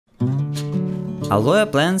Aloe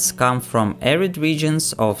plants come from arid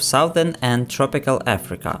regions of southern and tropical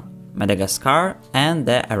Africa, Madagascar and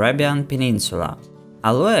the Arabian Peninsula.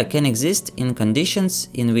 Aloe can exist in conditions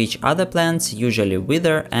in which other plants usually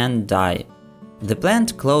wither and die. The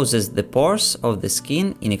plant closes the pores of the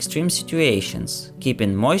skin in extreme situations,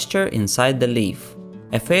 keeping moisture inside the leaf.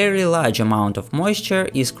 A fairly large amount of moisture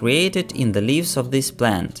is created in the leaves of this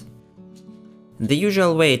plant. The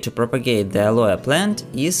usual way to propagate the aloe plant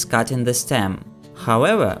is cutting the stem.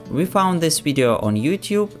 However, we found this video on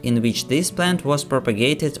YouTube in which this plant was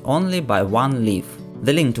propagated only by one leaf.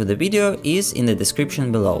 The link to the video is in the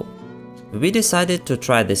description below. We decided to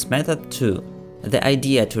try this method too. The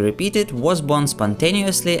idea to repeat it was born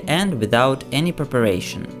spontaneously and without any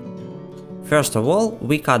preparation. First of all,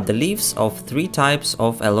 we cut the leaves of 3 types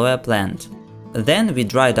of aloe plant. Then we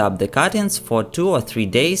dried up the cuttings for 2 or 3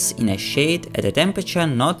 days in a shade at a temperature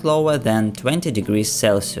not lower than 20 degrees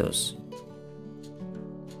Celsius.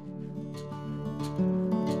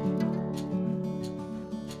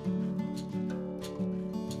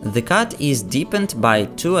 The cut is deepened by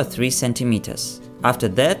 2 or 3 centimeters. After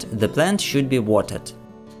that, the plant should be watered.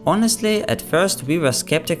 Honestly, at first we were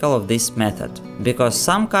skeptical of this method, because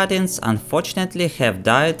some cuttings unfortunately have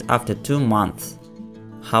died after 2 months.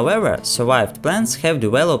 However, survived plants have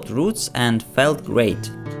developed roots and felt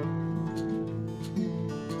great.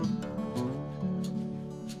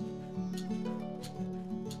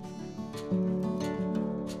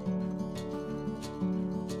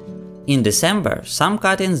 In December, some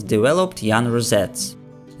cuttings developed young rosettes.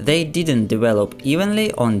 They didn't develop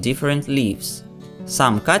evenly on different leaves.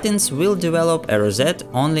 Some cuttings will develop a rosette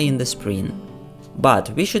only in the spring. But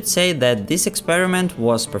we should say that this experiment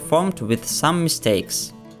was performed with some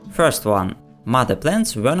mistakes. First one, mother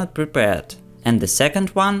plants were not prepared. And the second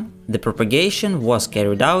one, the propagation was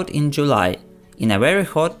carried out in July, in a very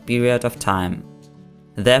hot period of time.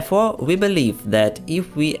 Therefore, we believe that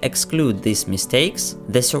if we exclude these mistakes,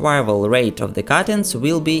 the survival rate of the cuttings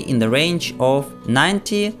will be in the range of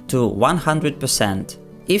 90 to 100%.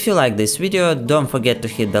 If you like this video, don't forget to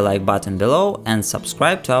hit the like button below and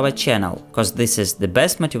subscribe to our channel, cause this is the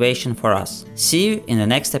best motivation for us. See you in the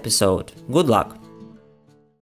next episode. Good luck!